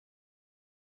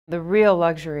The real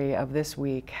luxury of this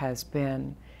week has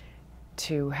been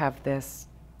to have this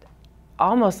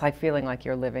almost like feeling like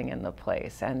you're living in the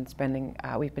place and spending,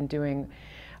 we've been doing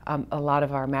a lot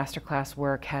of our masterclass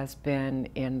work has been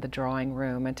in the drawing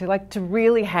room, and to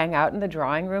really hang out in the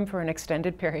drawing room for an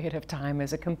extended period of time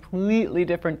is a completely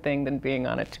different thing than being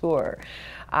on a tour.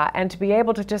 And to be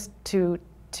able to just to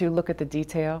look at the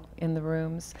detail in the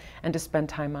rooms and to spend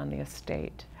time on the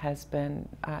estate has been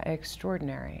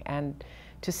extraordinary. And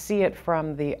to see it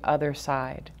from the other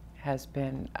side has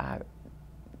been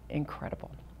incredible.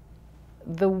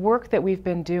 The work that we've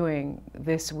been doing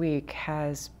this week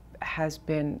has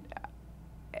been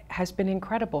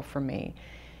incredible for me.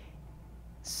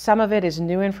 Some of it is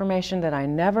new information that I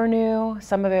never knew.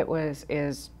 Some of it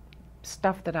is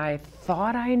stuff that I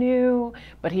thought I knew,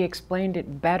 but he explained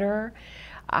it better.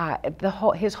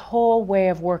 His whole way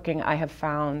of working I have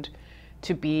found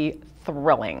to be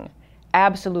thrilling,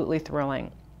 absolutely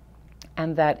thrilling.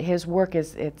 And that his work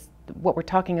what we're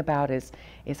talking about is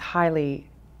highly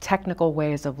technical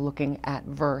ways of looking at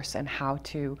verse and how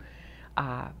to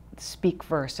speak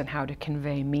verse and how to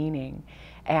convey meaning.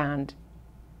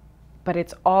 But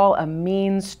it's all a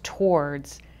means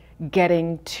towards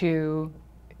getting to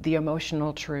the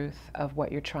emotional truth of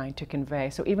what you're trying to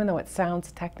convey. So even though it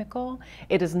sounds technical,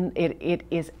 it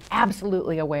is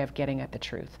absolutely a way of getting at the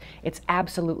truth. It's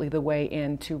absolutely the way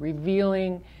into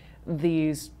revealing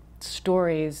these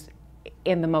stories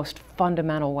in the most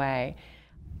fundamental way.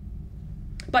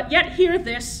 But yet hear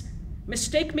this,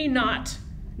 mistake me not.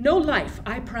 No life,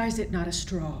 I prize it not a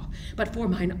straw, but for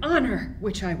mine honor,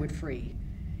 which I would free.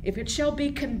 If it shall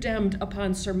be condemned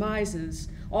upon surmises,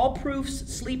 all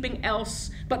proofs sleeping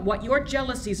else, but what your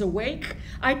jealousies awake,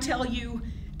 I tell you,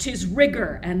 'tis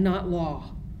rigor and not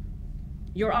law.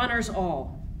 Your honors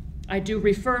all, I do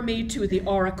refer me to the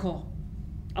oracle.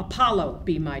 Apollo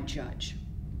be my judge.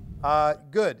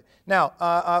 Good.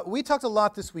 Now, we talked a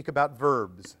lot this week about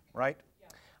verbs, right?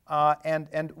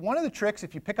 And one of the tricks,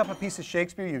 if you pick up a piece of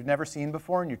Shakespeare you've never seen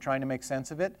before and you're trying to make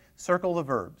sense of it, circle the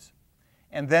verbs.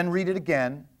 And then read it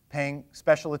again, paying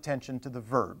special attention to the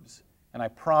verbs. And I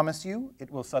promise you,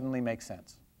 it will suddenly make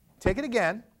sense. Take it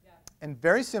again, and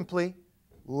very simply,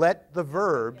 let the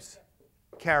verbs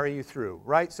carry you through,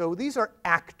 right? So these are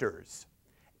actors.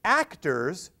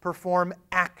 Actors perform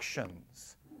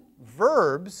actions.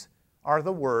 Verbs are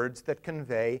the words that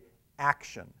convey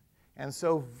action. And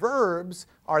so verbs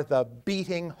are the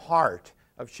beating heart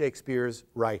of Shakespeare's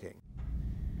writing.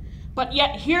 But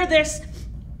yet hear this,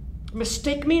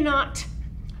 mistake me not.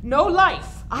 No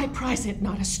life, I prize it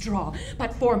not a straw,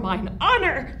 but for mine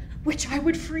honor, which I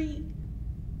would free.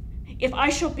 If I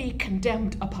shall be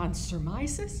condemned upon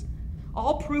surmises,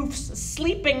 all proofs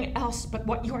sleeping else but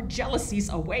what your jealousies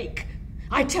awake,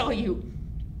 I tell you,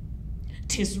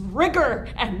 'tis rigor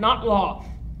and not law.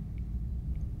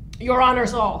 Your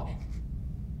honors all,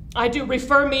 I do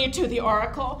refer me to the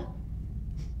oracle.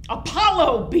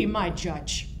 Apollo be my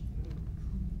judge.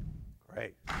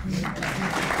 Great.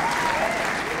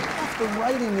 The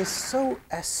writing is so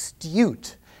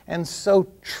astute and so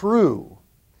true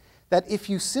that if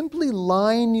you simply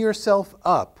line yourself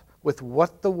up with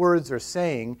what the words are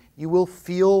saying, you will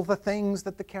feel the things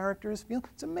that the characters feel.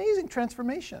 It's amazing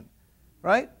transformation,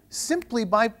 right? Simply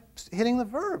by hitting the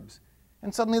verbs.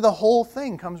 And suddenly the whole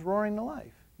thing comes roaring to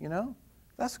life, you know?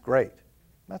 That's great.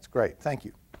 That's great. Thank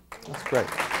you. That's great.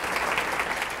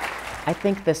 I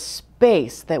think the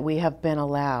space that we have been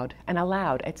allowed,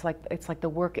 it's like the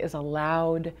work is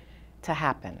allowed to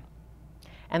happen.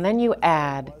 And then you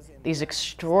add these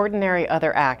extraordinary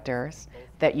other actors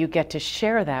that you get to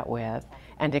share that with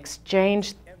and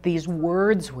exchange these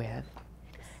words with,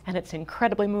 and it's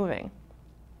incredibly moving.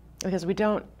 Because we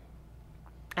don't,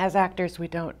 as actors, we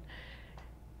don't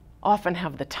often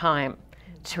have the time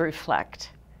to reflect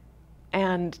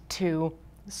and to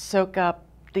soak up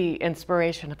the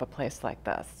inspiration of a place like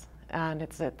this. And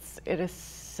it is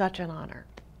such an honor.